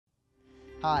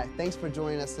Hi, thanks for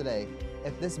joining us today.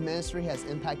 If this ministry has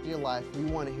impacted your life, we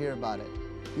want to hear about it.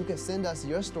 You can send us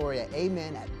your story at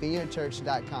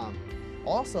amen@vineyardchurch.com.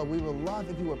 Also, we would love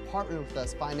if you would partner with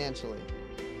us financially.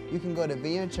 You can go to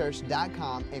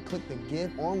vineyardchurch.com and click the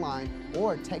Give online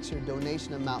or text your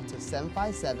donation amount to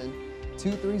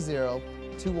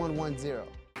 757-230-2110.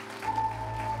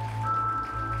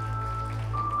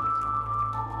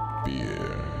 Fear.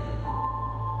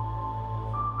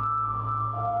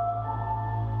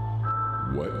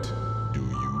 What do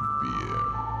you fear?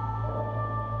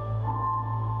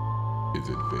 Is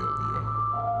it failure?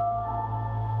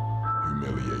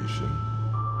 Humiliation?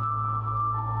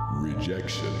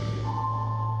 Rejection?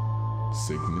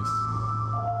 Sickness?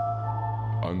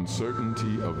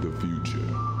 Uncertainty of the future?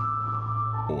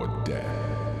 Or death?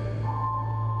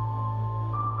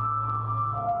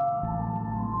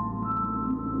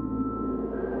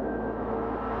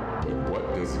 But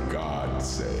what does God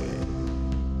say?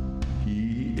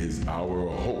 He is our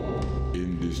hope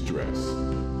in distress.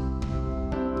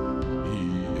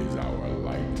 He is our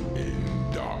light in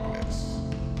darkness.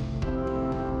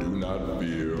 Do not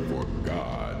fear, for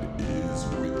God is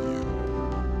with you.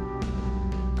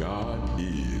 God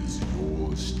is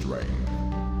your strength.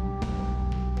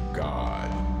 God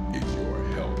is your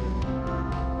help.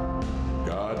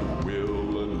 God will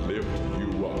lift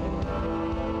you up.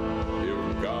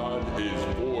 If God is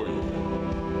for you,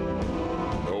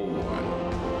 no one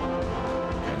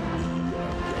can be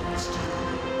against you.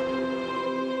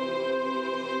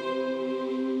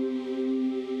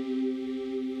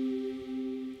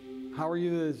 How are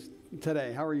you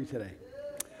today? How are you today?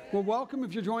 Well, welcome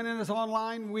if you're joining us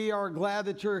online. We are glad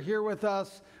that you're here with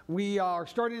us. We are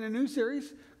starting a new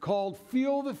series called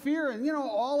Feel the Fear. And you know,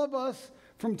 all of us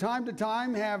from time to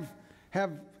time have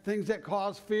things that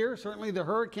cause fear. Certainly the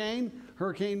Hurricane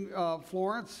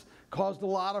Florence caused a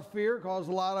lot of fear, caused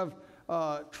a lot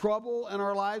of trouble in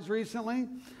our lives recently.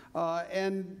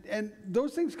 And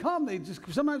those things come.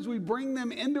 Sometimes we bring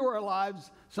them into our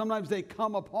lives. Sometimes they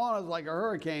come upon us like a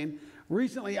hurricane.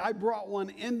 Recently, I brought one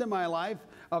into my life.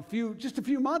 Just a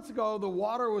few months ago, the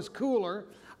water was cooler.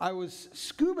 I was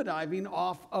scuba diving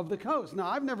off of the coast. Now,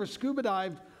 I've never scuba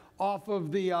dived off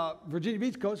of the Virginia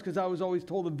Beach coast because I was always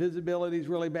told the visibility is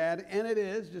really bad, and it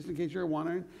is, just in case you're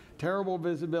wondering. Terrible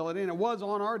visibility, and it was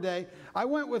on our day. I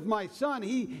went with my son.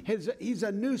 He's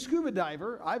a new scuba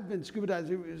diver. I've been scuba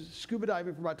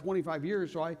diving for about 25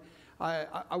 years, so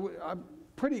I'm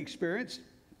pretty experienced.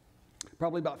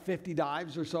 Probably about 50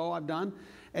 dives or so I've done.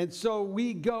 And so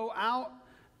we go out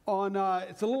on,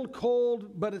 it's a little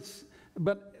cold, but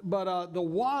the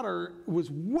water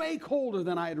was way colder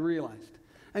than I had realized.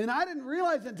 And I didn't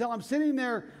realize it until I'm sitting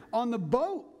there on the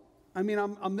boat. I mean,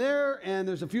 I'm there, and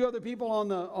there's a few other people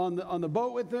on the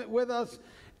boat with us.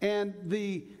 And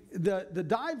the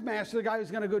dive master, the guy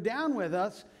who's going to go down with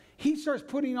us, he starts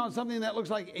putting on something that looks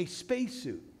like a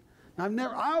spacesuit. I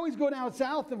always go down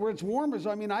south where it's warmer,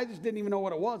 so I mean, I just didn't even know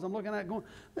what it was. I'm looking at it going,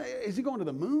 is he going to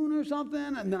the moon or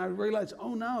something? And then I realized,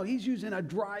 oh no, he's using a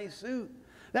dry suit.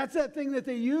 That's that thing that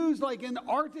they use like in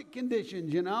Arctic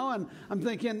conditions, you know? And I'm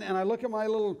thinking, and I look at my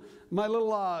little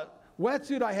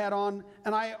wetsuit I had on,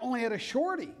 and I only had a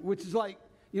shorty, which is like,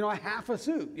 you know, a half a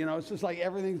suit. You know, it's just like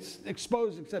everything's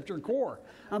exposed except your core.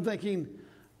 I'm thinking,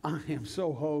 I am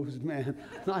so hosed, man.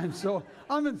 I'm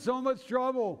in so much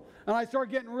trouble. And I start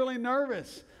getting really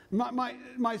nervous.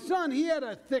 My son, he had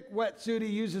a thick wetsuit he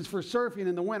uses for surfing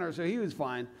in the winter, so he was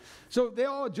fine. So they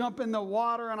all jump in the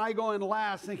water, and I go in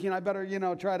last, thinking I better, you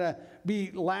know, try to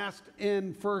be last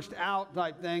in, first out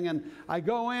type thing. And I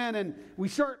go in, and we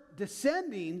start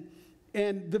descending,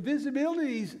 and the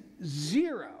visibility's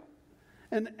zero.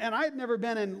 And I had never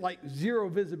been in like zero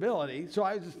visibility, so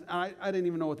I didn't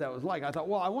even know what that was like. I thought,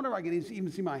 well, I wonder if I can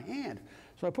even see my hand.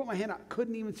 So I put my hand out,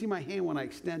 couldn't even see my hand when I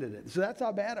extended it. So that's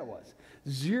how bad it was.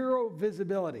 Zero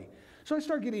visibility. So I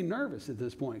start getting nervous at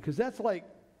this point, because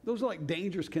those are like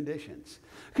dangerous conditions.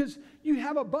 Because you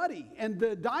have a buddy, and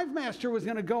the dive master was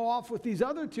going to go off with these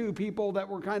other two people that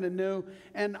were kind of new,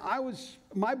 and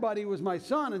my buddy was my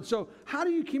son. And so how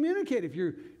do you communicate if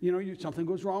something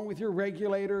goes wrong with your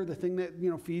regulator, the thing that,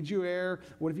 you know, feeds you air?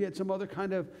 What if you had some other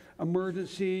kind of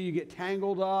emergency? You get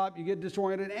tangled up, you get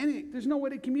disoriented. There's no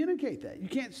way to communicate that. You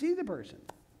can't see the person.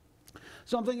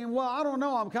 So I'm thinking, well, I don't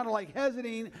know. I'm kind of like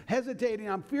hesitating.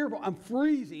 I'm fearful. I'm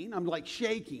freezing. I'm like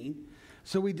shaking.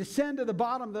 So we descend to the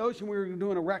bottom of the ocean. We were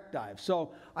doing a wreck dive.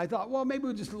 So I thought, well, maybe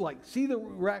we'll just like see the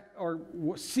wreck,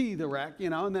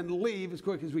 you know, and then leave as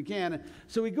quick as we can. And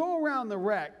so we go around the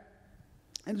wreck,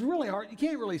 and it's really hard. You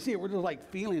can't really see it. We're just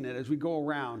like feeling it as we go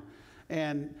around.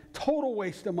 And total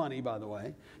waste of money, by the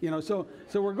way. You know, so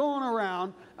we're going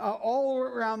around. all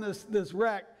around this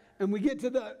wreck, and we get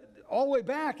to all the way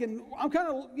back, and I'm kind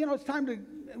of, it's time to,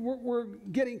 we're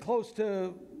getting close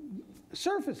to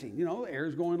surfacing, the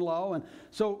air's going low, and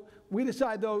so we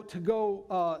decide, though, to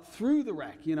go through the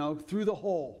wreck, through the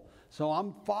hole. So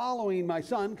I'm following my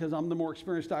son because I'm the more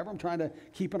experienced diver. I'm trying to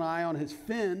keep an eye on his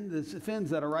fins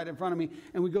that are right in front of me.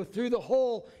 And we go through the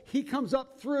hole. He comes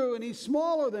up through, and he's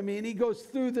smaller than me, and he goes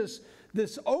through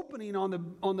this opening on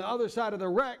the other side of the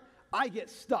wreck. I get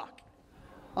stuck.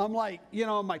 I'm like,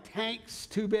 my tank's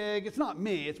too big. It's not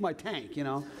me. It's my tank,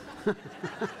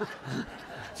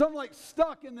 So I'm like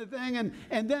stuck in the thing,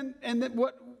 and then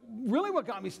what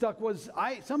got me stuck was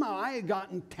I had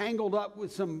gotten tangled up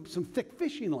with some thick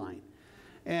fishing line,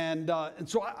 and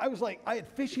so I was like, I had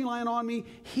fishing line on me.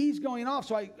 He's going off,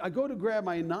 so I go to grab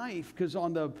my knife because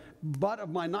on the butt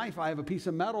of my knife I have a piece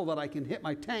of metal that I can hit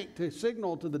my tank to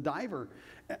signal to the diver.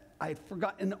 I had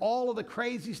forgotten all of the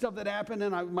crazy stuff that happened,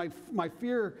 and my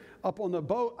fear up on the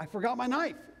boat. I forgot my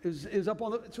knife is up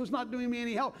on so it's not doing me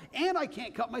any help, and I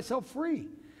can't cut myself free.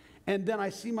 And then I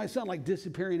see my son like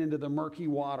disappearing into the murky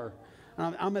water.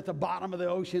 I'm at the bottom of the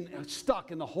ocean,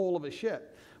 stuck in the hull of a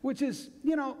ship, which is,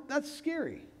 that's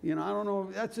scary. I don't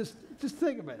know. That's just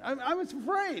think of it. I was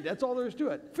afraid. That's all there is to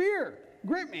it. Fear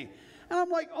gripped me. And I'm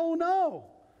like, oh no,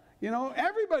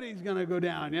 everybody's going to go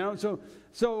down,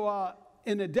 So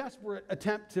in a desperate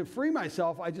attempt to free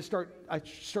myself, I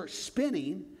start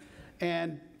spinning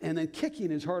and then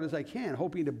kicking as hard as I can,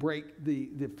 hoping to break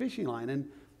the fishing line. And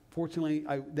fortunately,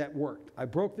 that worked. I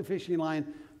broke the fishing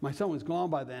line. My son was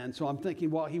gone by then, so I'm thinking,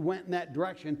 well, he went in that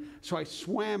direction. So I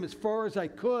swam as far as I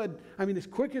could, as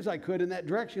quick as I could in that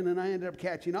direction, and I ended up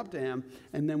catching up to him,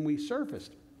 and then we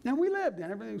surfaced. And we lived,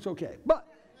 and everything was okay. But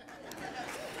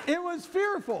it was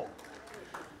fearful.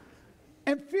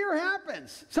 And fear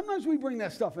happens. Sometimes we bring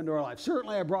that stuff into our life.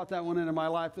 Certainly, I brought that one into my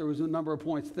life. There was a number of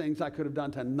things I could have done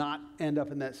to not end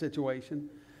up in that situation.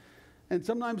 And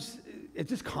sometimes it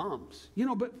just comes,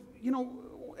 but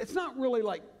it's not really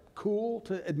like cool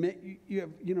to admit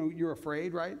you're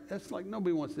afraid, right? That's like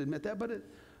nobody wants to admit that,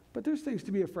 but there's things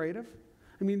to be afraid of.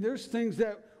 There's things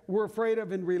that we're afraid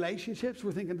of in relationships.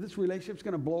 We're thinking this relationship's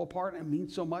going to blow apart and it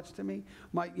means so much to me.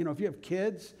 If you have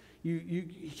kids, you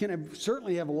can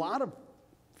certainly have a lot of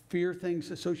fear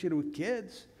things associated with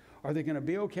kids. Are they going to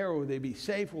be okay, or will they be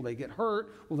safe? Will they get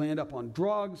hurt? Will they end up on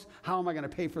drugs? How am I going to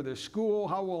pay for their school?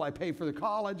 How will I pay for their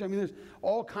college? There's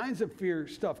all kinds of fear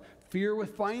stuff. Fear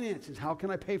with finances. How can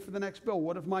I pay for the next bill?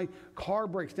 What if my car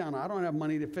breaks down? I don't have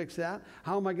money to fix that.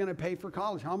 How am I going to pay for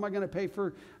college? How am I going to pay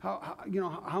for, how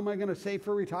am I going to save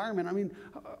for retirement?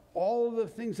 All of the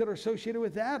things that are associated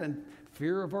with that, and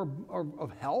fear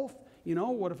of health.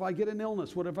 What if I get an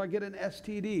illness? What if I get an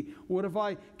STD? What if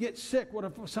I get sick? What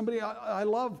if somebody I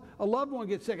love, a loved one,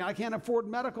 gets sick? I can't afford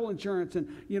medical insurance. And,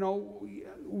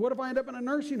 what if I end up in a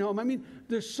nursing home?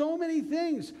 There's so many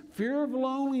things. Fear of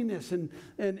loneliness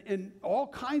and all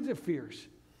kinds of fears.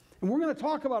 And we're going to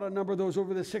talk about a number of those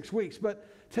over the 6 weeks.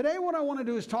 But today what I want to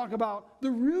do is talk about the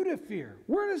root of fear.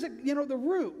 Where does it, the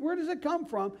root, where does it come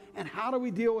from, and how do we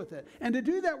deal with it? And to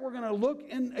do that, we're going to look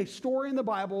in a story in the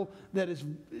Bible that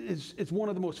it's one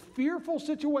of the most fearful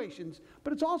situations,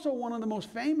 but it's also one of the most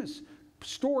famous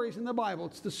stories in the Bible.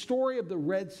 It's the story of the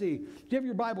Red Sea. If you have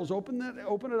your Bibles, open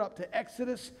it up to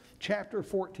Exodus chapter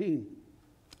 14.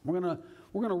 We're going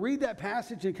to read that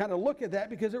passage and kind of look at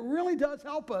that, because it really does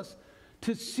help us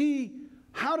to see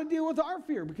how to deal with our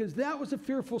fear, because that was a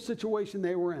fearful situation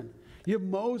they were in. You have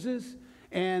Moses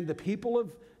and the people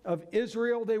of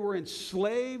Israel. They were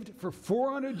enslaved for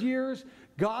 400 years.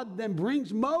 God then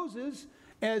brings Moses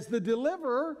as the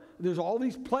deliverer. There's all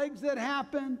these plagues that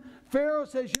happen. Pharaoh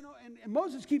says, and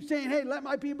Moses keeps saying, hey, let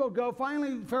my people go.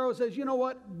 Finally, Pharaoh says, you know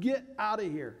what? Get out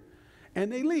of here.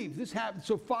 And they leave. This happened.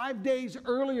 So 5 days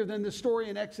earlier than the story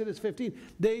in Exodus 15,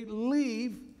 they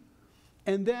leave,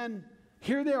 and then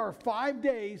here they are 5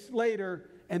 days later,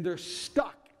 and they're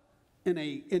stuck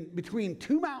in between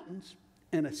two mountains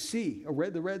and a sea,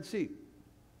 the Red Sea.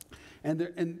 And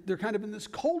they're kind of in this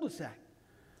cul-de-sac.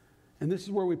 And this is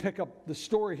where we pick up the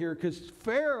story here, because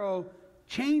Pharaoh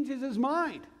changes his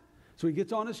mind. So he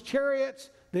gets on his chariots.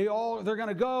 They're going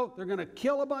to go. They're going to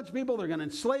kill a bunch of people. They're going to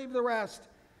enslave the rest.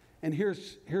 And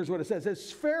here's what it says.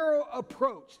 As Pharaoh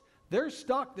approached, they're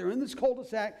stuck. They're in this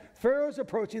cul-de-sac. Pharaoh's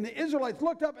approaching. The Israelites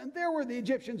looked up, and there were the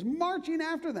Egyptians marching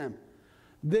after them.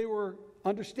 They were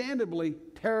understandably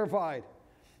terrified.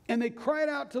 And they cried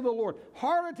out to the Lord.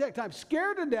 Heart attack time.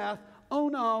 Scared to death. Oh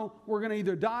no, we're going to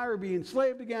either die or be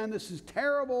enslaved again. This is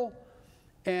terrible.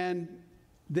 And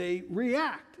they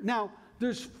react. Now,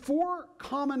 there's 4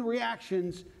 common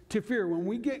reactions to fear. When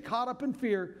we get caught up in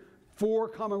fear, 4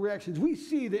 common reactions. We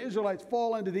see the Israelites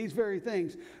fall into these very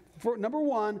things. For number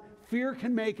 1, fear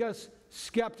can make us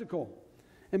skeptical.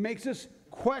 It makes us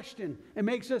question. It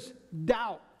makes us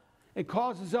doubt. It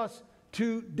causes us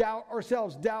to doubt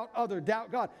ourselves, doubt others,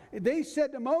 doubt God. They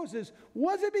said to Moses,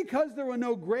 was it because there were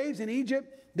no graves in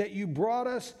Egypt that you brought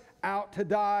us out to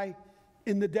die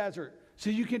in the desert?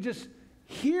 So you can just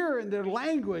hear in their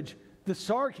language the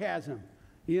sarcasm,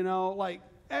 you know, like,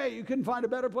 hey, you couldn't find a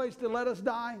better place to let us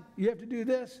die? You have to do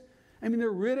this? I mean,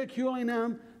 they're ridiculing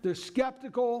them. They're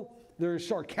skeptical. They're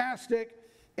sarcastic.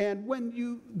 And when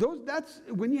you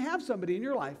have somebody in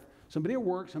your life, somebody at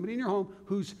work, somebody in your home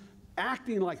who's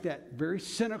acting like that, very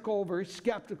cynical, very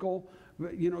skeptical,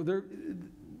 you know,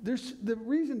 there's the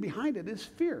reason behind it is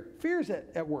fear. Fear is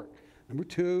at work. Number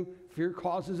 2, fear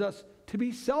causes us to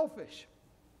be selfish.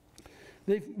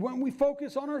 When we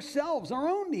focus on ourselves, our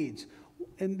own needs,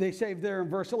 and they say there in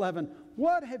verse 11,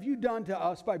 what have you done to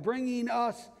us by bringing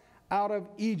us out of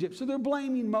Egypt? So they're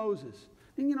blaming Moses.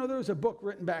 And you know, there was a book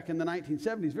written back in the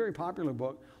 1970s, very popular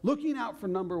book, Looking Out for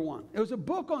Number One. It was a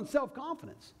book on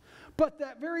self-confidence. But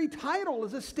that very title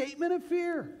is a statement of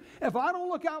fear. If I don't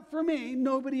look out for me,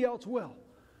 nobody else will.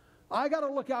 I got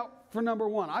to look out for number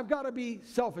 1. I've got to be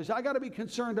selfish. I got to be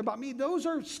concerned about me. Those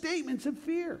are statements of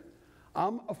fear.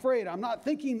 I'm afraid. I'm not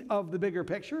thinking of the bigger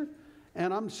picture.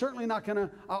 And I'm certainly not going to,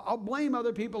 I'll blame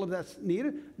other people if that's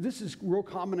needed. This is real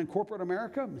common in corporate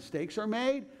America. Mistakes are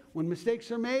made. When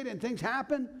mistakes are made and things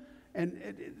happen,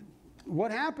 and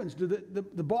what happens? The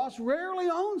boss rarely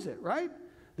owns it, right?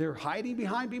 They're hiding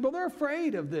behind people. They're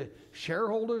afraid of the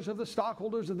shareholders, of the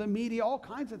stockholders, of the media, all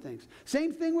kinds of things.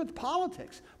 Same thing with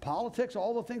politics. Politics,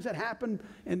 all the things that happen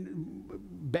and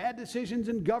bad decisions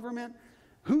in government.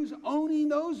 Who's owning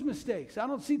those mistakes? I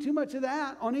don't see too much of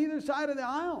that on either side of the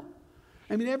aisle.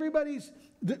 I mean, everybody's,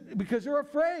 because they're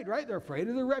afraid, right? They're afraid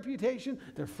of their reputation.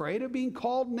 They're afraid of being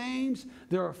called names.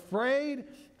 They're afraid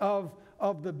of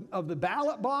the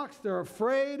ballot box. They're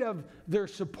afraid of their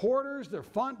supporters,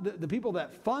 the people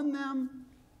that fund them.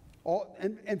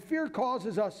 And fear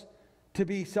causes us to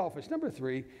be selfish. Number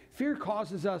 3, fear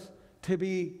causes us to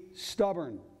be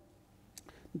stubborn.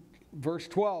 Verse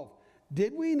 12,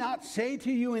 did we not say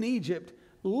to you in Egypt,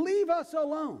 leave us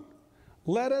alone,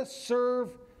 let us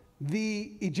serve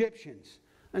the Egyptians?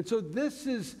 And so this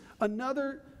is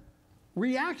another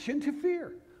reaction to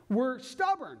fear. We're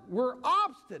stubborn. We're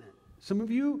obstinate. Some of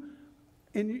you,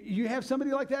 and you have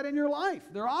somebody like that in your life.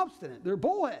 They're obstinate. They're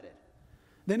bullheaded.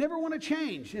 They never want to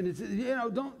change. And it's, you know,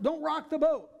 don't rock the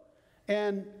boat.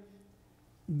 And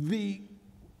the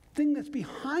thing that's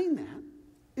behind that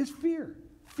is fear.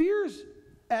 Fear's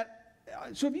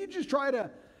so if you just try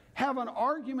to have an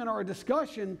argument or a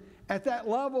discussion at that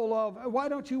level of, why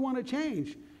don't you want to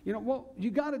change? You know, well,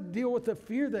 you got to deal with the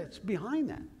fear that's behind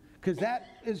that. Because that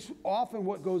is often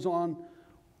what goes on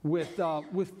with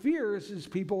fears is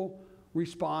people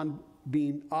respond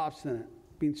being obstinate,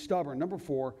 being stubborn. Number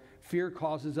 4, fear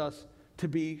causes us to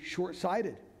be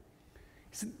short-sighted.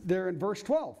 There in verse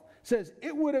 12, it says,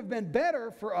 it would have been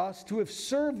better for us to have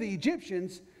served the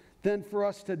Egyptians than for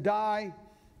us to die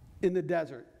in the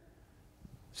desert.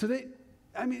 So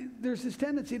there's this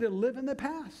tendency to live in the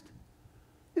past.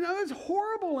 You know, it's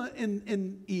horrible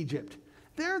in Egypt.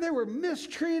 There they were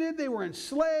mistreated, they were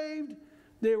enslaved,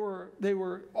 they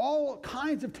were all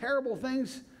kinds of terrible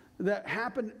things that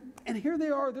happened. And here they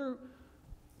are,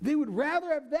 they would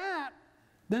rather have that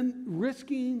than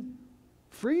risking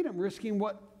freedom, risking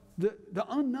what the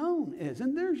unknown is.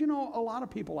 And there's, you know, a lot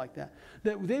of people like that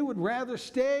they would rather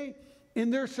stay in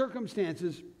their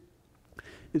circumstances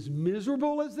as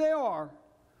miserable as they are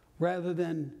rather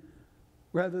than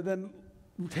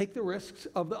take the risks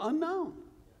of the unknown.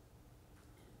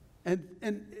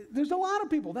 And there's a lot of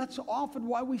people. That's often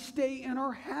why we stay in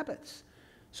our habits.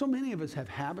 So many of us have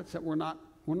habits that we're not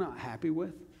happy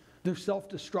with. They're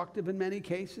self-destructive in many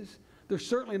cases. They're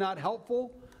certainly not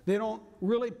helpful. They don't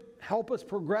really help us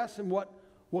progress in what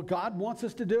God wants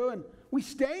us to do. And we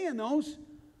stay in those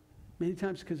many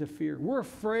times because of fear. We're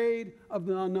afraid of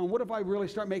the unknown. What if I really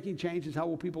start making changes? How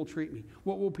will people treat me?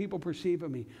 What will people perceive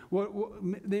of me?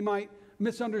 They might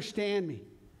misunderstand me.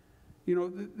 You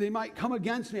know, they might come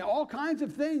against me. All kinds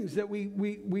of things that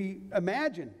we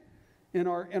imagine in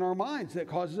our minds that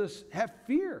causes us to have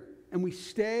fear. And we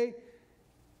stay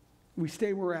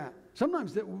where we're at.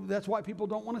 Sometimes that's why people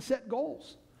don't want to set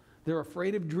goals. They're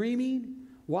afraid of dreaming.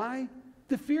 Why?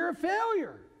 The fear of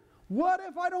failure. What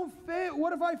if I don't fail?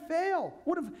 What if I fail?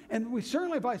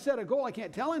 Certainly if I set a goal, I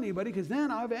can't tell anybody because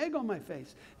then I'll have egg on my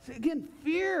face. So again,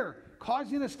 fear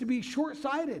causing us to be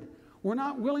short-sighted. We're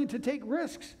not willing to take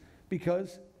risks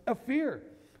because of fear.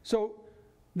 So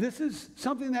this is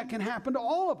something that can happen to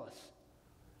all of us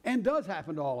and does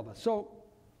happen to all of us. So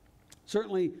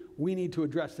certainly we need to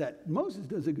address that. Moses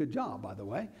does a good job, by the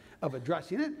way, of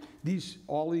addressing it.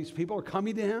 All these people are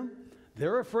coming to him.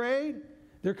 They're afraid.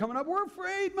 They're coming up, we're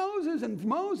afraid, Moses. And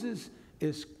Moses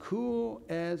is cool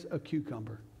as a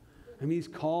cucumber. I mean, he's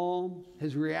calm.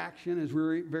 His reaction is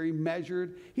very, very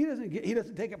measured. He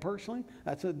doesn't take it personally.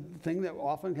 That's a thing that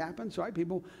often happens, right?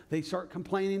 People, they start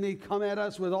complaining. They come at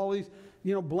us with all these,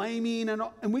 blaming,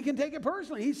 and we can take it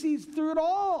personally. He sees through it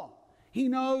all. He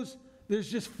knows there's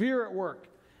just fear at work.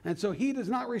 And so he does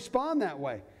not respond that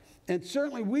way. And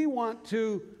certainly we want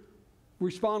to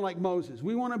respond like Moses.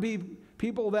 We want to be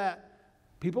people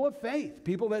of faith,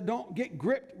 people that don't get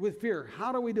gripped with fear.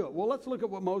 How do we do it? Well, let's look at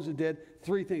what Moses did.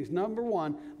 3 things. Number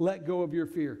 1, let go of your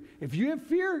fear. If you have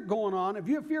fear going on, if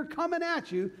you have fear coming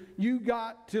at you, you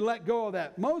got to let go of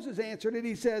that. Moses answered it.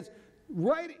 He says,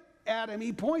 right at him,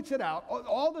 he points it out.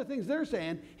 All the things they're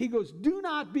saying, he goes, do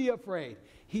not be afraid.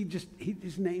 He just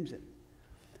names it.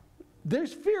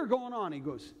 There's fear going on. He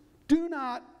goes, do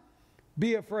not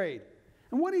be afraid.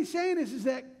 And what he's saying is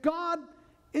that God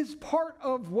is part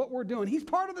of what we're doing. He's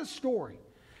part of the story.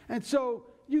 And so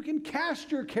you can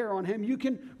cast your care on him. You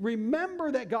can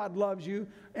remember that God loves you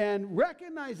and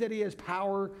recognize that he has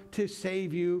power to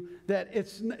save you.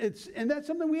 And that's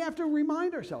something we have to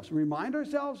remind ourselves. Remind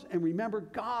ourselves and remember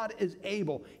God is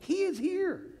able. He is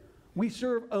here. We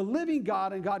serve a living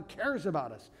God and God cares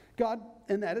about us.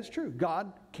 And that is true.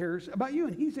 God cares about you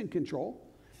and he's in control.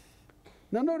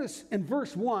 Now notice in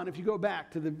verse 1, if you go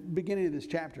back to the beginning of this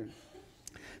chapter,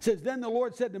 it says, then the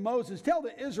Lord said to Moses, tell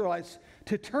the Israelites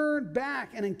to turn back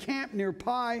and encamp near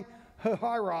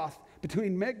Pi-hahiroth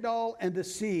between Migdol and the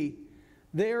sea.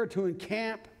 They are to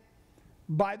encamp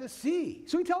by the sea.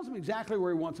 So he tells them exactly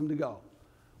where he wants them to go.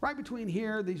 Right between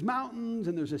here, these mountains,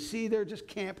 and there's a sea there, just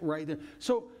camp right there.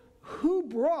 So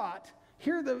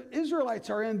here the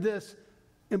Israelites are in this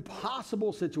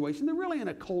impossible situation. They're really in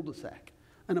a cul-de-sac,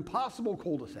 an impossible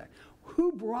cul-de-sac.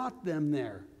 Who brought them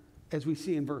there, as we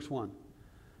see in verse 1?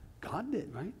 God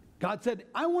did, right? God said,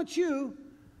 I want you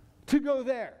to go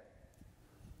there.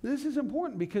 This is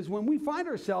important because when we find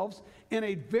ourselves in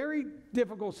a very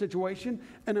difficult situation,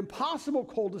 an impossible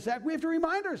cul-de-sac, we have to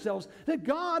remind ourselves that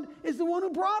God is the one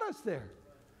who brought us there.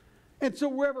 And so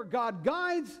wherever God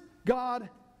guides,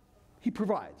 he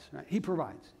provides, right? He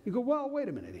provides. You go, well, wait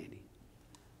a minute, Andy.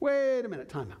 Wait a minute,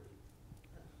 time out.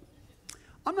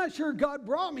 I'm not sure God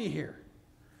brought me here.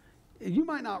 You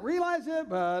might not realize it,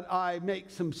 but I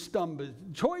make some dumb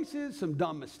choices, some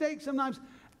dumb mistakes sometimes.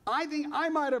 I think I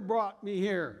might have brought me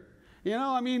here.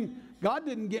 God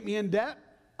didn't get me in debt.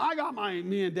 I got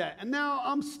me in debt. And now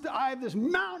I have this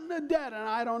mountain of debt,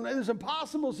 and this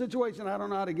impossible situation I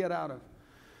don't know how to get out of.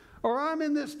 Or I'm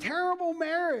in this terrible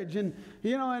marriage, and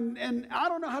I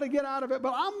don't know how to get out of it,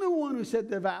 but I'm the one who said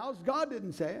the vows. God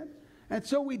didn't say it. And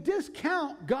so we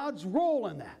discount God's role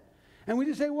in that. And we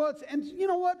just say, and you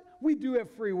know what? We do have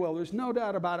free will. There's no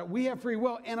doubt about it. We have free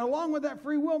will. And along with that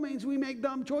free will means we make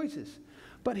dumb choices.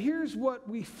 But here's what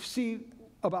we see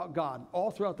about God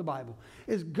all throughout the Bible,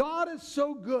 is God is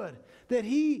so good that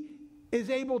he is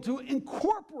able to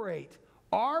incorporate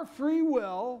our free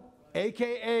will,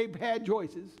 a.k.a. bad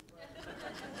choices,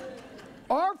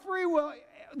 our free will,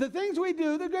 the things we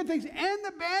do, the good things, and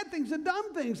the bad things, the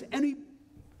dumb things, and he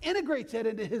integrates that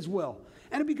into his will.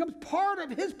 And it becomes part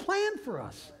of his plan for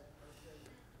us.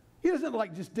 He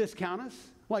doesn't just discount us.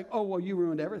 Like, oh, well, you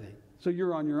ruined everything, so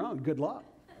you're on your own. Good luck.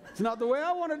 It's not the way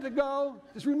I wanted to go.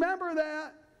 Just remember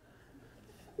that.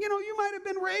 You might have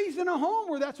been raised in a home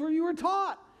where that's where you were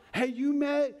taught. Hey, you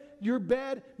made your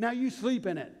bed, now you sleep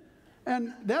in it.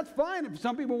 And that's fine if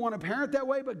some people want to parent that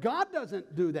way, but God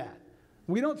doesn't do that.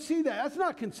 We don't see that. That's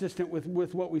not consistent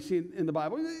with what we see in the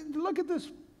Bible. Look at this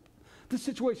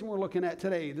situation we're looking at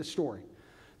today, this story.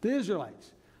 The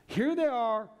Israelites, here they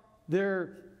are,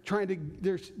 they're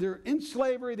in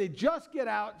slavery, they just get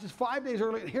out, just 5 days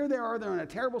early, here they are, they're in a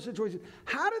terrible situation.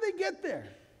 How did they get there?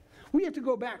 We have to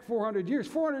go back 400 years.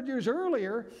 400 years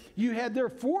earlier, you had their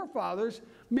forefathers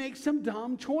make some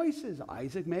dumb choices.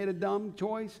 Isaac made a dumb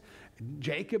choice.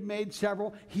 Jacob made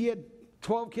several. He had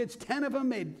 12 kids, 10 of them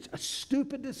made a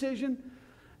stupid decision,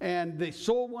 and they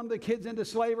sold one of the kids into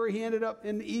slavery. He ended up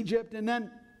in Egypt, and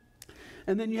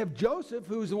then you have Joseph,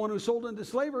 who's the one who sold into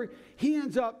slavery. He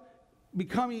ends up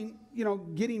becoming,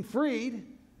 getting freed.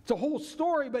 It's a whole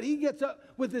story, but he gets up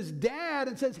with his dad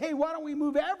and says, hey, why don't we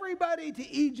move everybody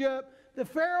to Egypt? The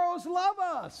pharaohs love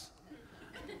us.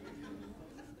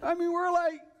 We're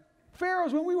like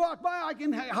pharaohs. When we walk by, I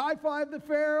can high-five the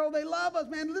pharaoh. They love us,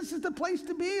 man. This is the place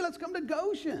to be. Let's come to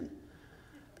Goshen.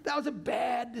 That was a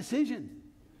bad decision.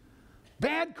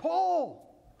 Bad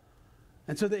call.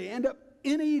 And so they end up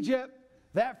in Egypt.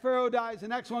 That Pharaoh dies. The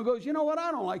next one goes, you know what?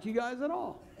 I don't like you guys at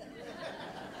all.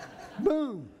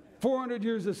 Boom. 400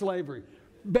 years of slavery.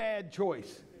 Bad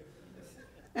choice.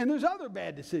 And there's other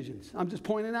bad decisions. I'm just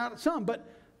pointing out some. But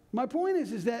my point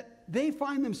is that they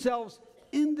find themselves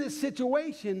in this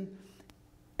situation,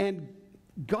 and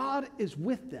God is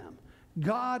with them.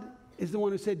 God is the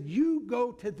one who said, you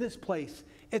go to this place.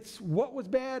 It's what was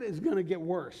bad is going to get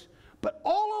worse. But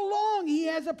all along, he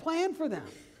has a plan for them.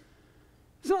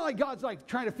 It's not like God's like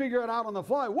trying to figure it out on the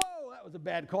fly. Whoa, that was a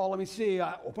bad call. Let me see.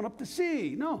 Open up the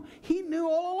sea. No, he knew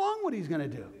all along what he's going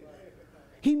to do.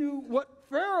 He knew what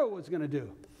Pharaoh was going to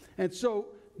do. And so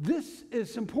this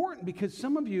is important because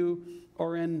some of you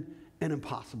are in an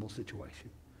impossible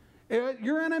situation.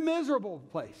 You're in a miserable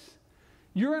place.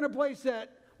 You're in a place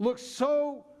that looks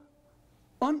so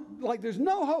like there's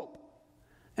no hope.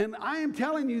 And I am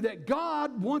telling you that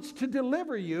God wants to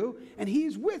deliver you, and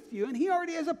he's with you, and he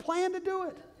already has a plan to do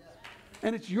it.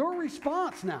 And it's your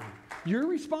response now. Your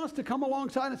response to come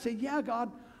alongside and say, yeah,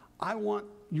 God, I want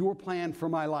your plan for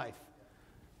my life.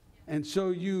 And so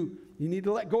you need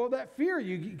to let go of that fear.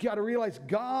 You got to realize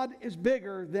God is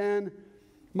bigger than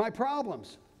my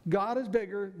problems. God is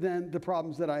bigger than the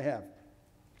problems that I have.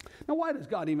 Now, why does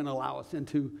God even allow us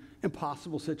into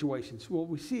impossible situations? Well,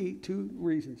 we see two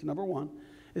reasons. Number one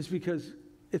is because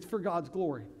it's for God's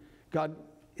glory. God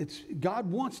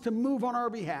wants to move on our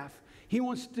behalf. He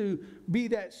wants to be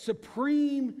that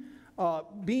supreme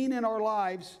being in our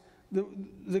lives,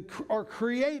 our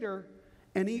creator,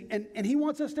 and he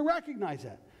wants us to recognize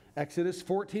that. Exodus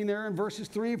 14 there in verses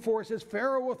 3 and 4 says,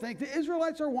 Pharaoh will think the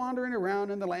Israelites are wandering around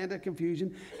in the land of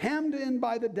confusion, hemmed in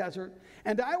by the desert,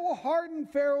 and I will harden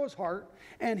Pharaoh's heart,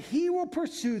 and he will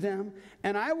pursue them,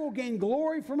 and I will gain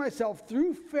glory for myself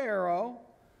through Pharaoh.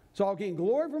 So I'll gain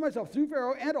glory for myself through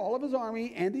Pharaoh and all of his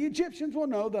army, and the Egyptians will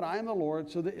know that I am the Lord.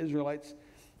 So the Israelites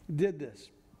did this.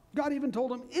 God even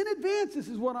told them in advance, this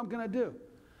is what I'm going to do.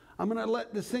 I'm going to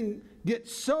let this thing get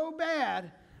so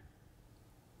bad,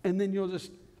 and then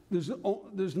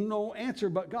there's no answer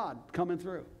but God coming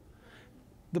through.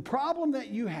 The problem that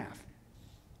you have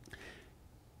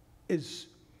is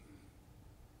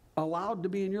allowed to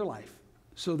be in your life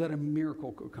so that a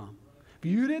miracle could come. If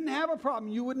you didn't have a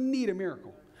problem, you wouldn't need a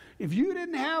miracle. If you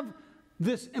didn't have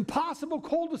this impossible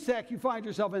cul-de-sac you find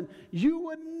yourself in, you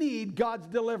wouldn't need God's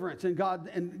deliverance and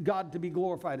God to be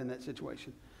glorified in that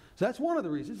situation. So that's one of the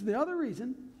reasons. The other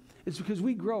reason is because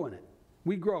we grow in it.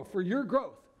 We grow. For your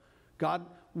growth, God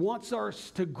wants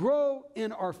us to grow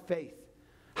in our faith.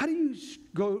 How do you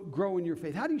grow in your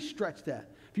faith? How do you stretch that?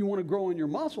 If you want to grow in your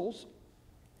muscles,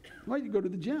 well, you go to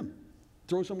the gym,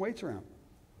 throw some weights around.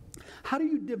 How do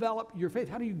you develop your faith?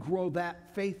 How do you grow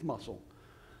that faith muscle?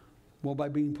 Well, by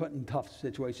being put in tough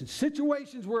situations.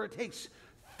 Situations where it takes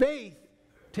faith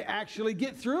to actually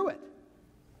get through it.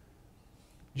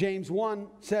 James 1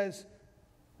 says,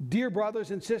 dear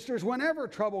brothers and sisters, whenever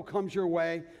trouble comes your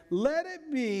way, let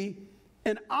it be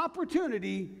an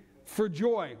opportunity for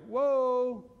joy.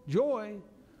 Whoa, joy.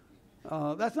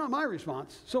 That's not my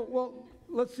response. So, well,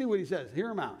 let's see what he says.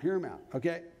 Hear him out,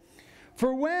 okay?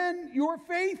 For when your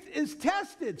faith is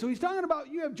tested. So he's talking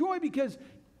about you have joy because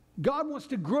God wants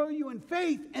to grow you in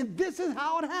faith, and this is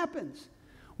how it happens.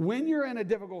 When you're in a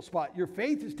difficult spot, your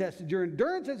faith is tested, your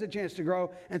endurance has a chance to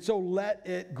grow, and so let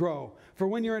it grow. For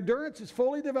when your endurance is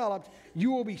fully developed,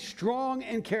 you will be strong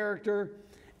in character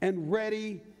and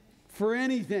ready for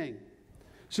anything.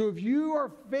 So if you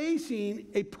are facing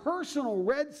a personal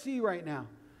Red Sea right now,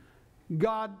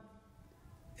 God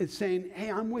is saying,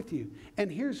 hey, I'm with you. And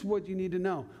here's what you need to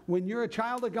know. When you're a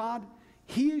child of God,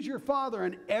 he is your Father,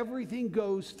 and everything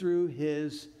goes through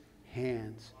his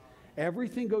hands.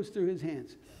 Everything goes through his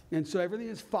hands. And so everything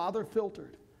is Father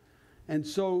filtered. And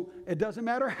so it doesn't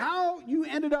matter how you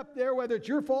ended up there, whether it's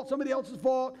your fault, somebody else's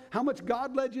fault, how much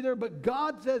God led you there, but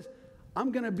God says,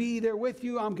 I'm going to be there with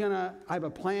you. I have a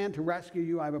plan to rescue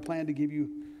you. I have a plan to give you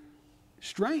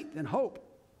strength and hope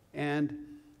and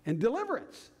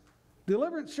deliverance.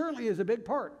 Deliverance certainly is a big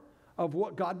part of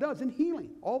what God does, and healing,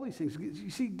 all these things. You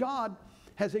see, God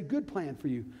has a good plan for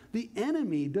you. The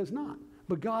enemy does not.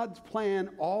 But God's plan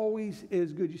always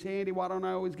is good. You say, Andy, why don't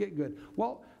I always get good?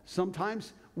 Well,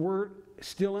 sometimes we're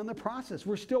still in the process.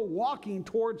 We're still walking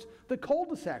towards the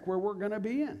cul-de-sac where we're going to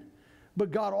be in.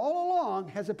 But God all along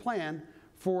has a plan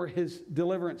for his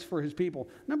deliverance for his people.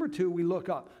 Number two, we look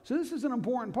up. So this is an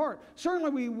important part.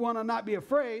 Certainly we want to not be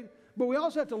afraid, but we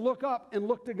also have to look up and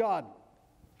look to God.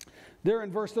 There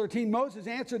in verse 13, Moses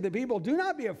answered the people, do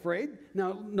not be afraid.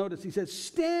 Now notice he says,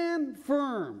 stand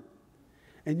firm,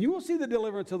 and you will see the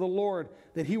deliverance of the Lord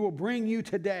that he will bring you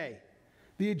today.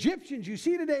 The Egyptians you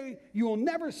see today, you will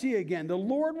never see again. The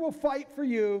Lord will fight for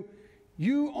you.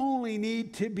 You only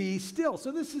need to be still.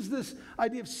 So this is this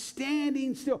idea of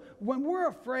standing still. When we're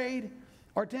afraid,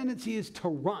 our tendency is to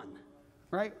run,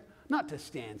 right? Not to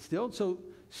stand still. So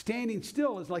standing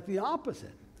still is like the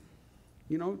opposite.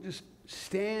 You know, just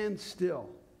stand still.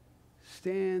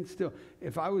 Stand still.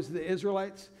 If I was the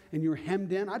Israelites and you're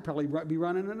hemmed in, I'd probably be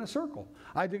running in a circle.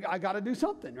 I got to do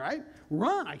something, right?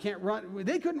 Run. I can't run.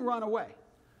 They couldn't run away.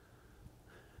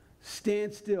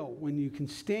 Stand still. When you can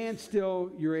stand still,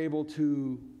 you're able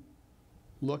to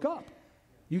look up.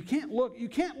 You can't look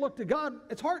to God.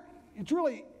 It's hard. It's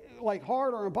really like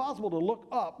hard or impossible to look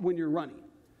up when you're running.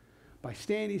 By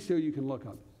standing still, you can look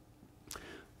up.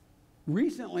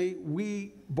 Recently,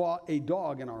 we bought a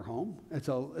dog in our home. It's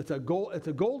a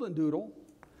golden doodle,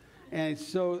 and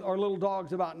so our little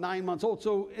dog's about 9 months old.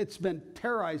 So it's been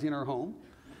terrorizing our home,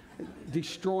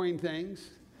 destroying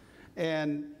things,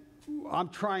 and I'm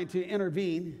trying to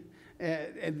intervene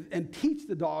and teach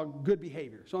the dog good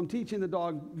behavior. So I'm teaching the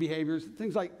dog behaviors,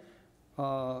 things like,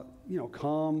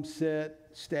 come, sit,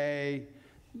 stay,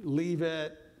 leave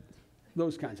it,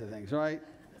 those kinds of things, right?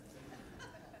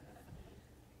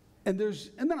 And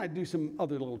then I do some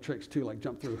other little tricks too, like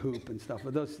jump through a hoop and stuff.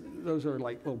 But those are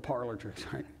like little parlor tricks,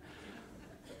 right?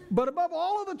 But above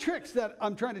all of the tricks that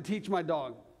I'm trying to teach my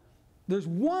dog, there's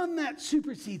one that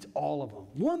supersedes all of them.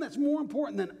 One that's more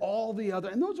important than all the other.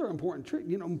 And those are important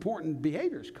tricks, important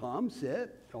behaviors. Come,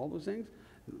 sit, all those things,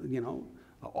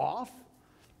 off.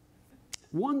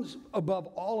 One's above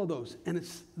all of those, and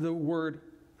it's the word,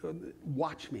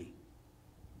 watch me.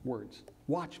 Words,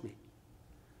 watch me.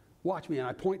 Watch me. And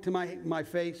I point to my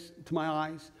face, to my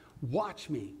eyes, watch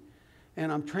me.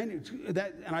 And I'm training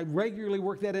that, and I regularly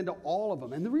work that into all of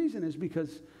them. And the reason is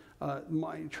because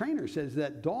my trainer says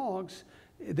that dogs,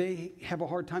 they have a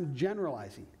hard time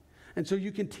generalizing. And so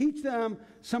you can teach them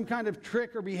some kind of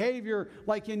trick or behavior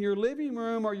like in your living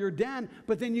room or your den,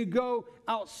 but then you go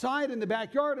outside in the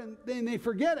backyard and then they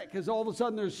forget it because all of a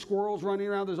sudden there's squirrels running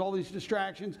around, there's all these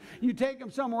distractions. You take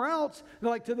them somewhere else,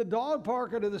 like to the dog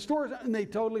park or to the stores, and they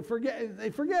totally forget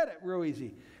it real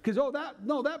easy. Because,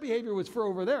 that behavior was for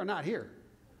over there, not here.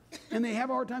 And they have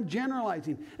a hard time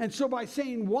generalizing. And so by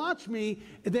saying, watch me,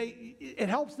 it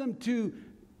helps them to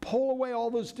pull away all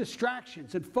those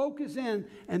distractions and focus in.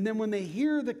 And then when they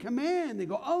hear the command, they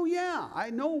go, oh yeah, I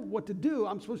know what to do.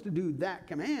 I'm supposed to do that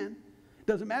command. It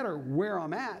doesn't matter where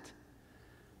I'm at.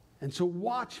 And so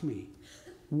watch me.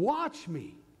 Watch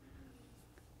me.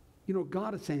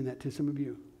 God is saying that to some of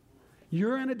you.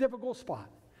 You're in a difficult spot.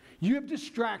 You have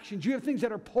distractions. You have things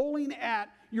that are pulling at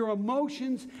your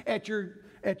emotions, at your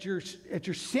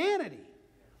sanity.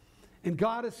 And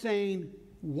God is saying,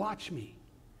 watch me.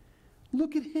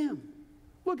 Look at him.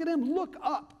 Look at him. Look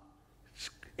up.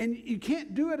 And you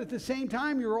can't do it at the same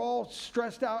time. You're all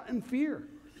stressed out in fear.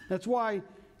 That's why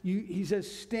he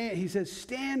says,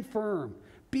 stand firm.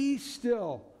 Be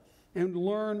still. And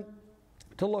learn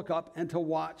to look up and to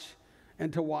watch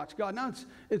God. Now,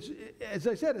 it's as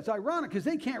I said, it's ironic because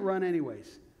they can't run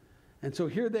anyways. And so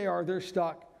here they are. They're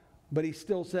stuck. But he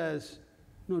still says,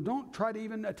 no, don't try to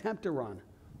even attempt to run.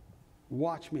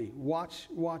 Watch me. Watch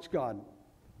God.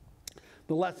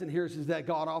 The lesson here is that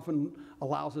God often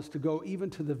allows us to go even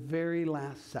to the very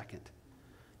last second,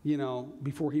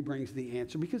 before he brings the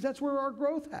answer, because that's where our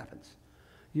growth happens.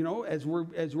 As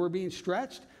we're being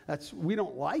stretched, we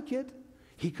don't like it.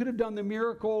 He could have done the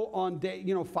miracle on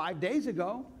 5 days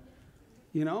ago,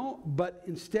 but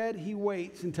instead he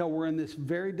waits until we're in this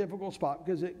very difficult spot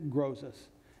because it grows us.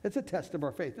 It's a test of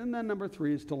our faith. And then number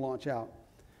 3 is to launch out.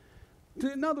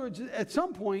 In other words, at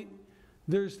some point,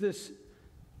 there's this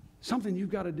something you've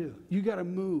got to do. You've got to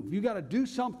move. You've got to do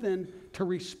something to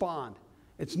respond.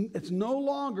 It's no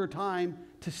longer time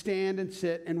to stand and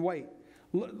sit and wait.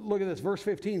 Look at this, verse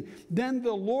 15. Then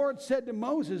the Lord said to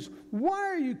Moses, why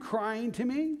are you crying to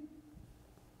me?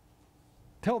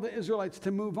 Tell the Israelites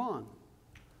to move on.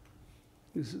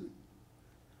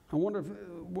 I wonder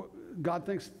if God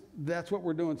thinks that's what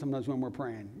we're doing sometimes when we're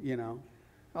praying,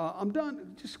 I'm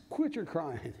done. Just quit your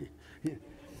crying.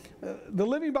 The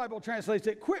Living Bible translates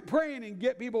it, quit praying and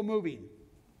get people moving.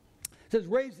 It says,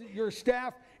 raise your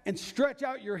staff and stretch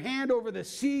out your hand over the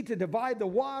sea to divide the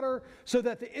water so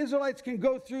that the Israelites can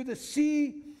go through the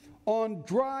sea on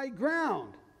dry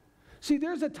ground. See,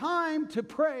 there's a time to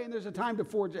pray and there's a time to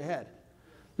forge ahead.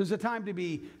 There's a time to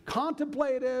be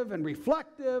contemplative and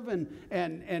reflective and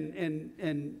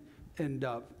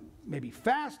maybe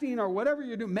fasting or whatever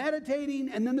you're doing, meditating.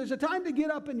 And then there's a time to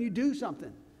get up and you do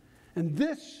something. And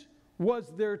this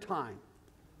was their time.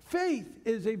 Faith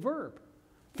is a verb.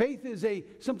 Faith is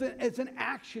it's an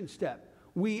action step.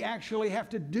 we actually have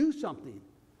to do something,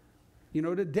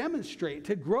 to demonstrate,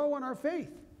 to grow in our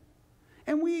faith.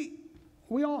 And we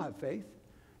all have faith.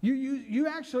 You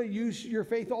actually use your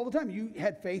faith all the time. You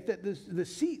had faith that the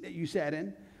seat that you sat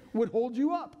in would hold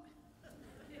you up.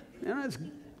 It's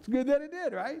good that it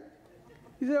did, right?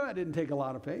 You say, that didn't take a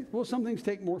lot of faith. Well, some things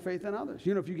take more faith than others.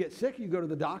 If you get sick, you go to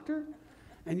the doctor,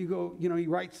 and you go, he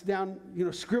writes down,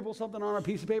 scribbles something on a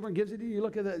piece of paper and gives it to you. You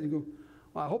look at that, and you go,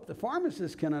 well, I hope the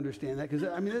pharmacist can understand that, because,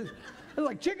 it's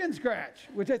like chicken scratch,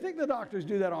 which I think the doctors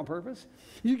do that on purpose.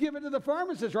 You give it to the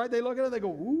pharmacist, right? They look at it, they go,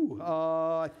 ooh,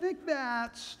 I think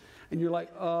that's, and you're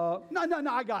like, no,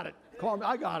 I got it. Call me,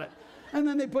 I got it. And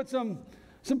then they put some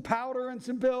powder and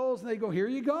some pills, and they go, here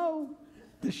you go.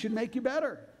 This should make you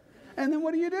better. And then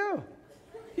what do?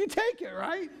 You take it,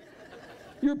 right?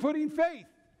 You're putting faith.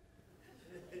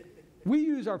 We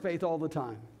use our faith all the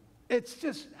time. It's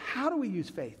just, how do we use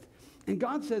faith? And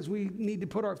God says we need to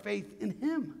put our faith in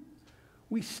Him.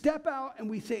 We step out and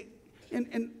we say,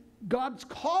 and God's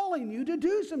calling you to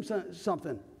do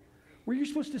something where you're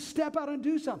supposed to step out and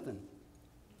do something.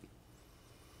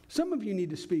 Some of you need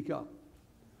to speak up.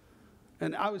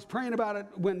 And I was praying about it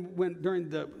when during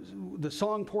the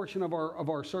song portion of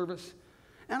our service,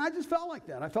 and I just felt like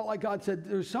that. I felt like God said,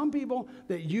 "There's some people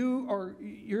that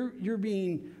you're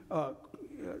being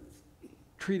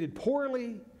treated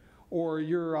poorly, or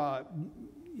you're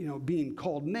being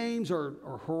called names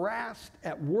or harassed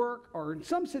at work or in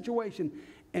some situation,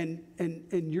 and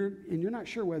you're not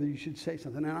sure whether you should say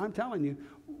something." And I'm telling you,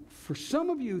 for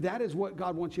some of you, that is what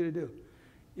God wants you to do.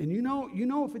 And you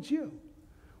know if it's you.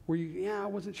 Where I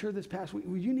wasn't sure this past week.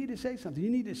 Well, you need to say something.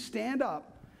 You need to stand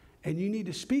up, and you need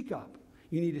to speak up.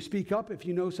 You need to speak up if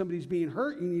you know somebody's being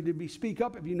hurt. You need to speak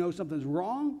up if you know something's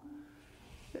wrong.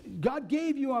 God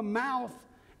gave you a mouth,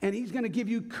 and He's going to give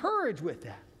you courage with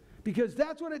that, because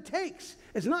that's what it takes.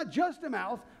 It's not just a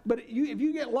mouth, but if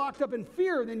you get locked up in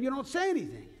fear, then you don't say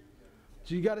anything.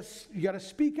 So you got to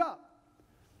speak up,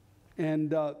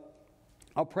 and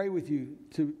I'll pray with you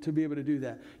to be able to do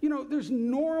that. There's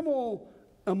normal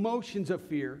emotions of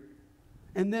fear,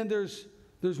 and then there's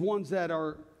ones that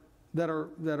are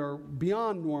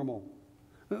beyond normal.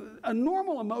 A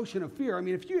normal emotion of fear,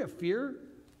 if you have fear,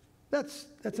 that's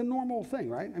a normal thing,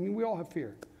 right? We all have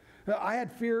fear. I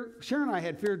had fear. Sharon and I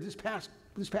had fear this past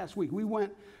week. We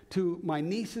went to my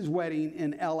niece's wedding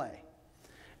in L.A.,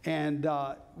 and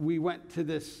we went to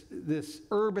this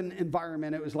urban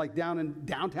environment. It was like down in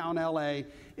downtown L.A.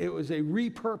 It was a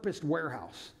repurposed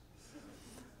warehouse.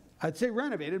 I'd say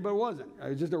renovated, but it wasn't. It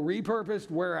was just a repurposed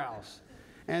warehouse.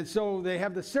 And so they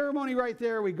have the ceremony right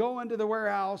there. We go into the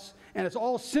warehouse, and it's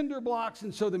all cinder blocks,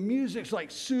 and so the music's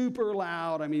like super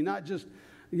loud. Not just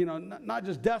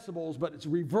decibels, but it's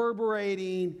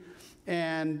reverberating.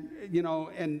 And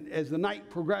as the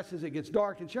night progresses, it gets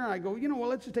dark. And Sharon and I go,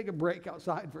 let's just take a break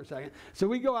outside for a second. So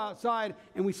we go outside,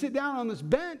 and we sit down on this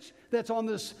bench that's on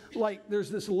this,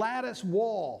 there's this lattice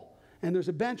wall. And there's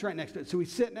a bench right next to it. So we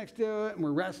sit next to it, and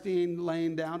we're resting,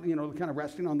 laying down, kind of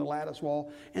resting on the lattice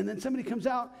wall. And then somebody comes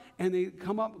out, and they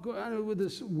come up with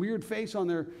this weird face on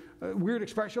their, weird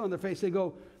expression on their face. They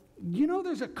go,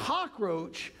 there's a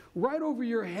cockroach right over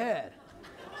your head.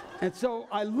 And so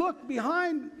I look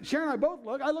behind, Sharon and I both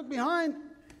look. I look behind.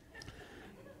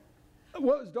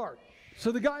 Well, it was dark.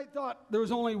 So the guy thought there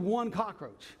was only one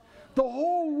cockroach. The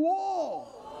whole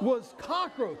wall was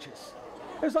cockroaches.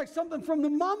 It was like something from the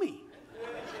Mummy.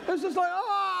 It was just like,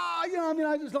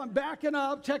 I'm backing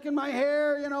up, checking my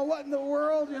hair, what in the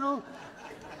world,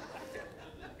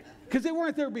 Because they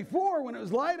weren't there before when it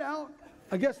was light out.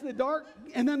 I guess the dark,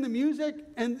 and then the music,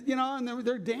 and, and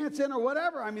they're dancing or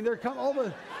whatever.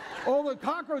 All the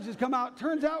cockroaches come out.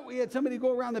 Turns out we had somebody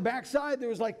go around the backside. There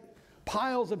was like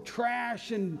piles of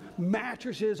trash and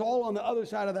mattresses all on the other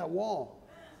side of that wall.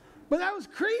 But that was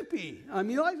creepy.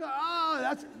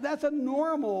 That's a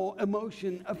normal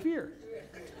emotion of fear.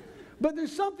 But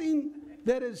there's something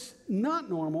that is not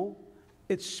normal.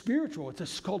 It's spiritual.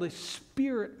 It's called a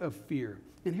spirit of fear.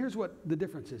 And here's what the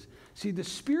difference is. See, the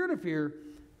spirit of fear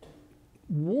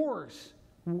wars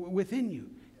within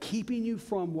you, keeping you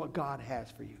from what God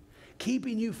has for you,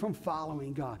 keeping you from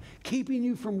following God, keeping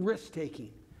you from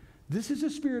risk-taking. This is a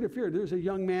spirit of fear. There's a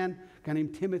young man, a guy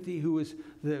named Timothy, who was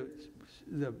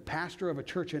the pastor of a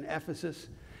church in Ephesus,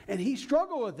 and he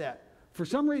struggled with that for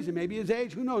some reason, maybe his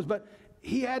age, who knows, but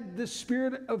he had this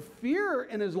spirit of fear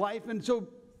in his life. And so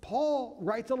Paul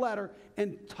writes a letter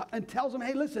and tells him,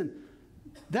 hey, listen,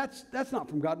 that's not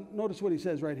from God. Notice what he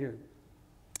says right here.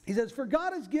 He says, for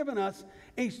God has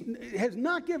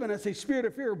not given us a spirit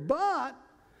of fear, but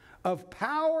of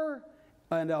power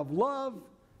and of love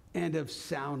and of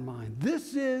sound mind.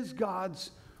 This is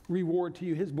God's reward to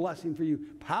you, his blessing for you.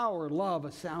 Power, love,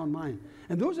 a sound mind.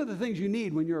 And those are the things you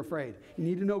need when you're afraid. You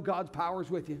need to know God's power is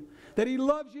with you, that he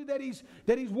loves you, that he's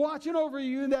watching over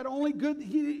you, and that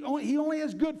he only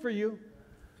has good for you,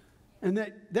 and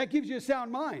that gives you a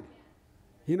sound mind.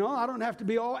 You know, I don't have to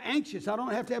be all anxious. I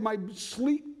don't have to have my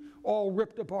sleep all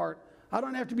ripped apart. I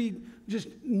don't have to be just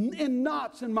in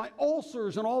knots and my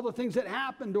ulcers and all the things that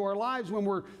happen to our lives when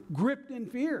we're gripped in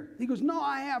fear. He goes, no,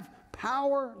 I have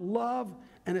power, love,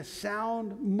 and a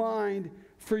sound mind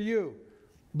for you.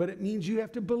 But it means you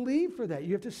have to believe for that.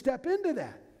 You have to step into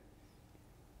that.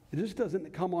 It just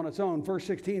doesn't come on its own. Verse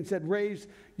 16 said, raise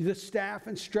the staff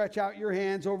and stretch out your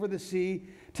hands over the sea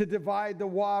to divide the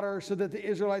water so that the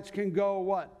Israelites can go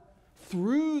what?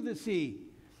 Through the sea.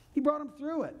 He brought them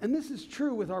through it. And this is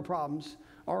true with our problems,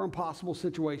 our impossible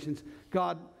situations.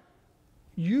 God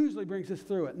usually brings us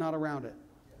through it, not around it.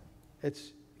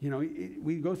 It's, you know,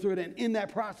 we go through it, and in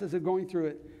that process of going through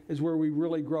it is where we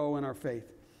really grow in our faith.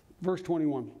 Verse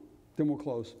 21, then we'll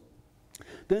close.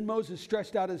 Then Moses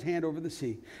stretched out his hand over the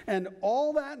sea, and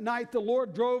all that night the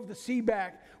Lord drove the sea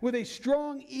back with a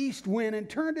strong east wind and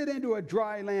turned it into a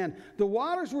dry land. The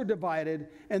waters were divided,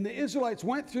 and the Israelites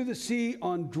went through the sea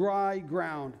on dry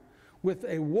ground, with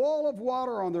a wall of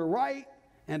water on their right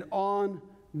and on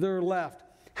their left.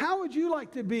 How would you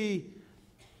like to be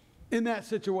in that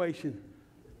situation?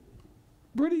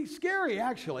 Pretty scary,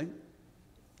 actually.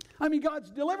 I mean, God's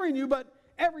delivering you, but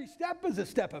every step is a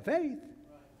step of faith.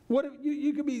 What if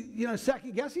you could be,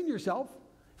 second guessing yourself,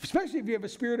 especially if you have a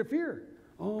spirit of fear.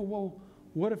 Oh, well,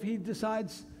 what if he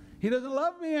decides he doesn't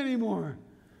love me anymore?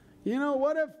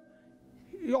 What if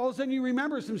all of a sudden you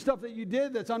remember some stuff that you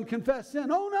did that's unconfessed sin?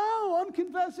 Oh no,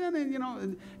 unconfessed sin.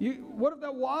 And what if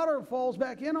that water falls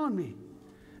back in on me?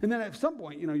 And then at some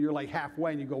point, you're like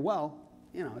halfway and you go, well,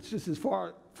 it's just as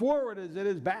far forward as it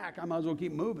is back. I might as well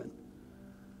keep moving.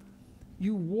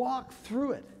 You walk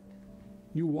through it.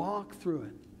 You walk through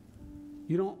it.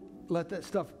 You don't let that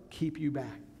stuff keep you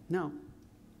back. Now,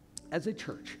 as a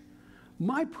church,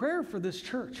 my prayer for this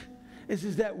church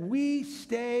is that we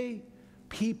stay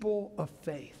people of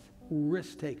faith,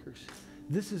 risk takers.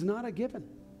 This is not a given.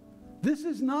 This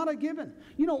is not a given.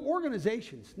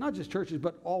 Organizations, not just churches,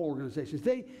 but all organizations,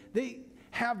 they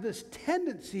have this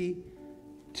tendency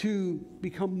to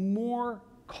become more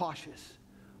cautious,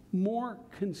 more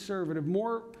conservative,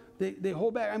 they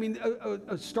hold back. I mean,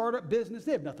 a startup business,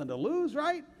 they have nothing to lose,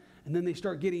 right? And then they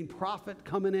start getting profit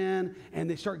coming in, and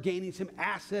they start gaining some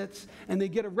assets, and they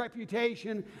get a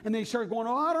reputation, and they start going,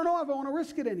 oh, I don't know if I want to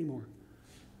risk it anymore.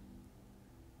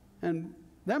 And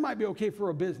that might be okay for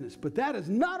a business, but that is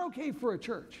not okay for a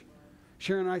church.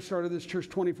 Sharon and I started this church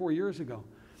 24 years ago.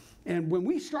 And when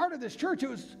we started this church,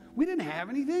 we didn't have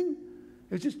anything.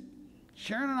 It was just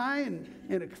Sharon and I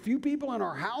and a few people in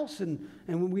our house, and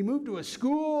when we moved to a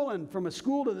school, and from a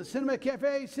school to the cinema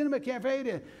cafe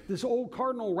to this old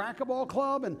Cardinal racquetball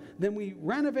club, and then we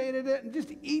renovated it, and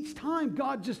just each time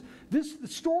the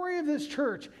story of this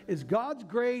church is God's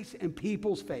grace and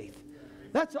people's faith.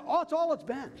 That's all it's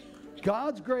been.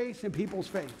 God's grace and people's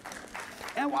faith.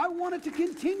 And I want it to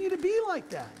continue to be like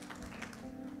that.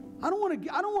 I don't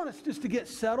want us just to get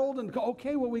settled and go,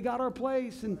 okay, well, we got our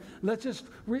place, and let's just,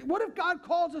 what if God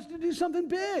calls us to do something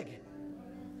big?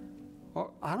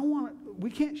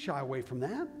 We can't shy away from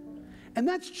that. And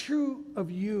that's true of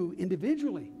you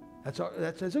individually.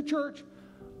 That's as a church.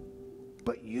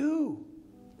 But you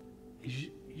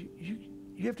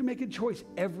have to make a choice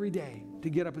every day to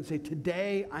get up and say,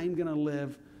 today I'm going to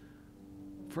live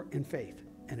in faith.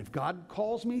 And if God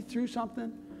calls me through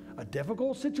something, a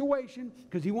difficult situation,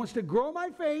 because he wants to grow my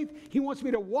faith, he wants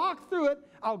me to walk through it,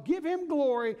 I'll give him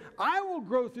glory, I will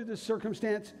grow through this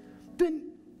circumstance,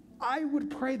 then I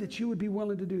would pray that you would be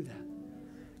willing to do that.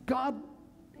 God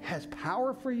has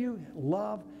power for you,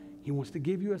 love. He wants to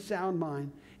give you a sound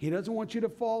mind. He doesn't want you to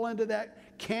fall into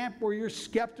that camp where you're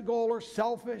skeptical or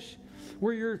selfish,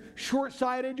 where you're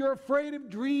short-sighted, you're afraid of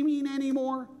dreaming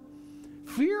anymore.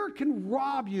 Fear can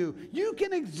rob you. You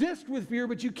can exist with fear,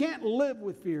 but you can't live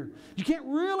with fear. You can't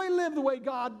really live the way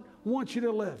God wants you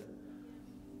to live.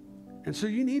 And so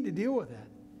you need to deal with that.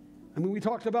 I mean, we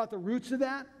talked about the roots of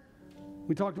that.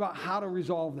 We talked about how to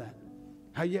resolve that.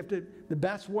 How you have to, the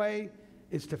best way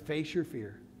is to face your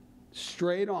fear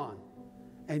straight on.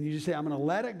 And you just say, I'm going to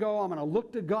let it go. I'm going to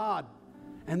look to God.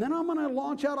 And then I'm going to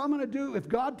launch out. I'm going to do, if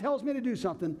God tells me to do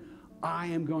something, I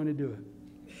am going to do it.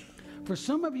 For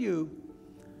some of you,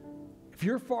 if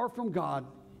you're far from God,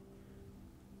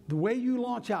 the way you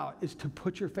launch out is to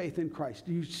put your faith in Christ.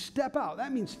 You step out.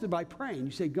 That means by praying. You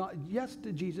say, God, yes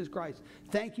to Jesus Christ.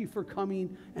 Thank you for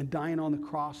coming and dying on the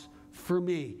cross for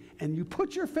me. And you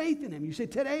put your faith in him. You say,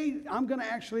 today I'm going to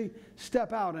actually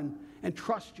step out and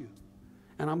trust you.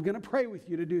 And I'm going to pray with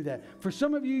you to do that. For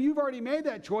some of you, you've already made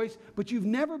that choice, but you've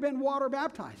never been water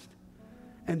baptized.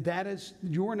 And that is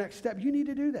your next step. You need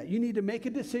to do that. You need to make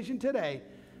a decision today,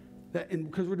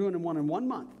 because we're doing one in 1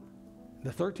 month,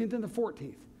 the 13th and the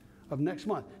 14th of next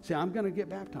month. Say, I'm going to get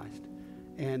baptized.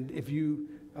 And if you've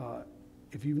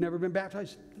never been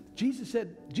baptized, Jesus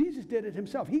did it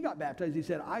himself. He got baptized. He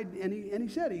said,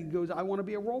 he goes, I want to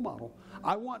be a role model.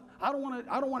 I don't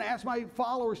want to ask my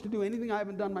followers to do anything I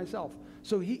haven't done myself.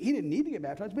 So he didn't need to get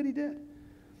baptized, but he did.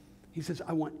 He says,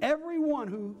 I want everyone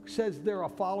who says they're a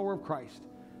follower of Christ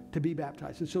to be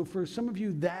baptized. And so for some of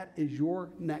you, that is your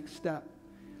next step.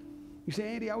 You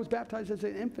say, Andy, I was baptized as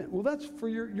an infant. Well, that's for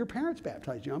your parents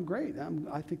baptized you. I'm great.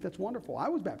 I think that's wonderful. I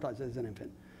was baptized as an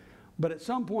infant. But at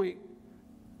some point,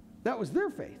 that was their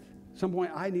faith. At some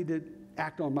point, I needed to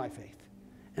act on my faith.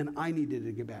 And I needed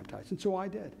to get baptized. And so I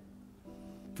did.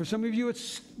 For some of you,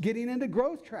 it's getting into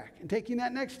growth track and taking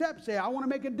that next step. Say, I want to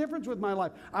make a difference with my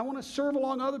life. I want to serve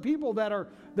along other people that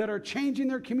are changing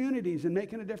their communities and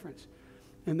making a difference.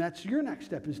 And that's your next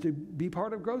step, is to be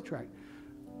part of growth track.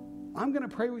 I'm going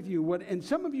to pray with you. And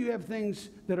some of you have things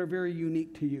that are very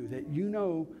unique to you that you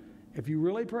know, if you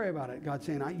really pray about it, God's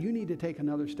saying, you need to take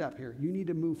another step here. You need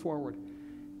to move forward.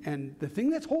 And the thing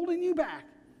that's holding you back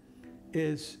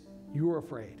is you're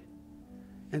afraid.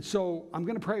 And so I'm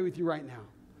going to pray with you right now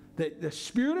that the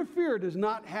spirit of fear does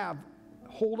not have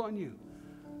hold on you.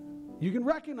 You can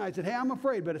recognize that, hey, I'm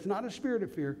afraid, but it's not a spirit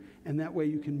of fear. And that way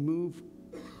you can move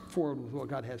forward with what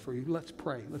God has for you. Let's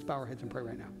pray. Let's bow our heads and pray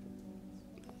right now.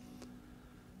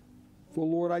 Well,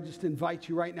 Lord, I just invite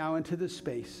you right now into this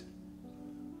space,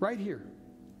 right here.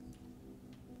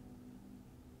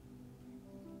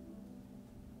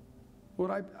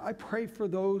 Lord, I pray for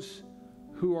those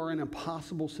who are in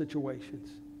impossible situations,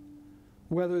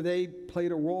 whether they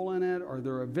played a role in it or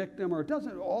they're a victim, or it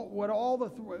doesn't, all the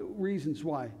reasons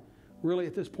why. Really,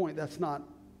 at this point, that's not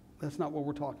what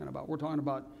we're talking about. We're talking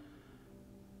about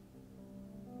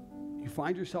you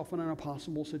find yourself in an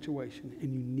impossible situation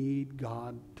and you need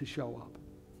God to show up.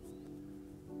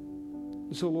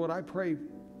 So, Lord, I pray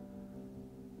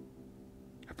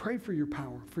for your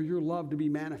power, for your love to be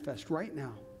manifest right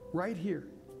now, right here.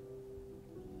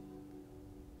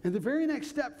 And the very next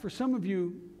step for some of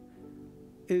you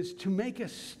is to make a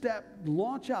step,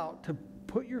 launch out to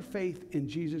put your faith in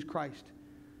Jesus Christ.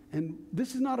 And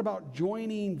this is not about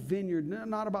joining Vineyard,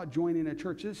 not about joining a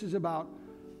church. This is about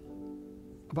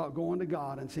going to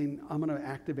God and saying, I'm going to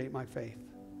activate my faith.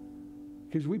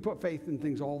 Because we put faith in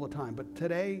things all the time. But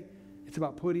today, it's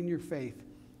about putting your faith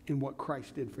in what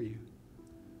Christ did for you.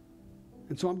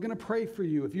 And so I'm going to pray for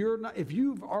you. If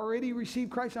you've already received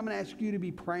Christ, I'm going to ask you to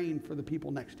be praying for the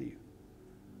people next to you.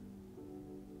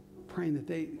 Praying that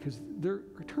because their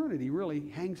eternity really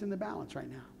hangs in the balance right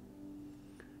now.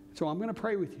 So I'm going to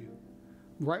pray with you.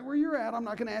 Right where you're at, I'm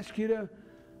not going to ask you to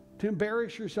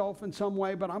embarrass yourself in some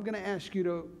way, but I'm going to ask you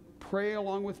to pray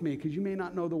along with me, because you may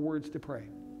not know the words to pray.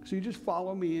 So you just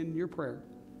follow me in your prayer.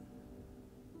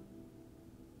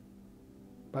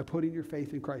 By putting your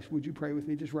faith in Christ, would you pray with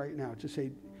me just right now? Just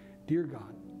say, Dear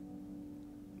God,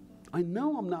 I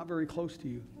know I'm not very close to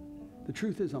you. The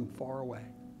truth is I'm far away.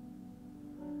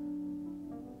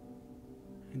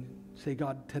 And say,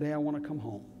 God, today I want to come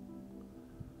home.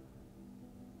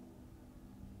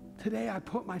 Today I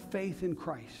put my faith in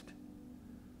Christ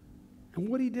and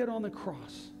what he did on the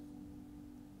cross.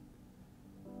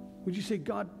 Would you say,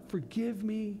 God, forgive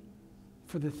me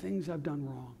for the things I've done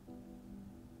wrong,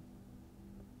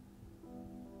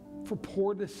 for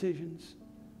poor decisions,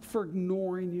 for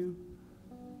ignoring you?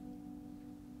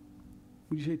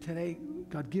 Would you say today,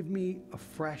 God, give me a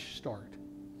fresh start.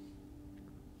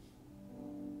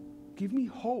 Give me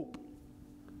hope.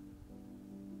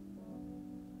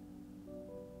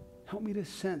 Help me to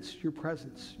sense your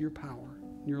presence, your power,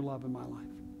 and your love in my life.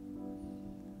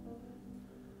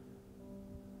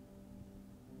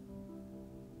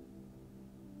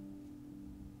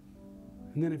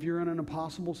 And then if you're in an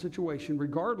impossible situation,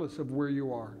 regardless of where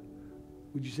you are,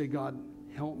 would you say, God,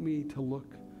 help me to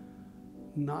look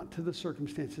not to the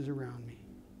circumstances around me.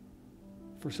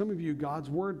 For some of you, God's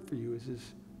word for you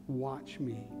is watch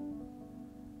me.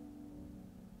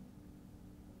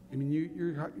 I mean,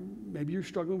 maybe you're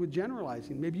struggling with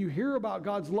generalizing. Maybe you hear about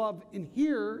God's love in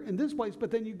here, in this place,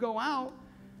 but then you go out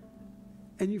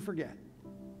and you forget.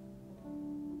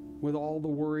 With all the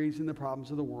worries and the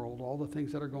problems of the world, all the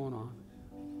things that are going on.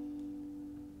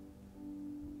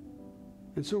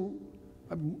 And so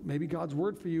maybe God's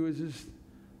word for you is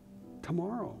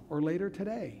tomorrow or later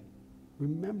today.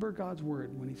 Remember God's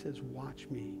word when he says, watch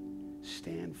me,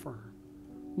 stand firm,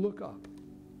 look up.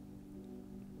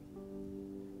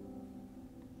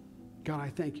 God, I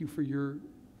thank you for your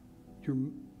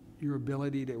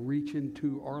ability to reach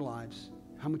into our lives,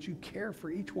 how much you care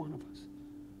for each one of us.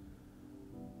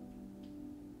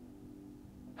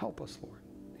 Help us, Lord,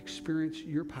 experience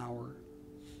your power.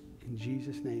 In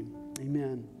Jesus' name,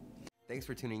 amen. Thanks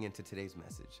for tuning in to today's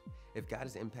message. If God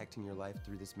is impacting your life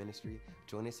through this ministry,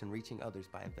 join us in reaching others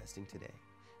by investing today.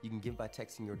 You can give by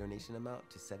texting your donation amount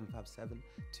to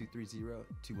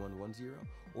 757-230-2110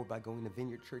 or by going to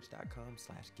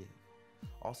vineyardchurch.com/give.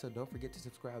 Also, don't forget to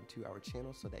subscribe to our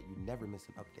channel so that you never miss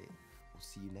an update. We'll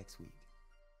see you next week.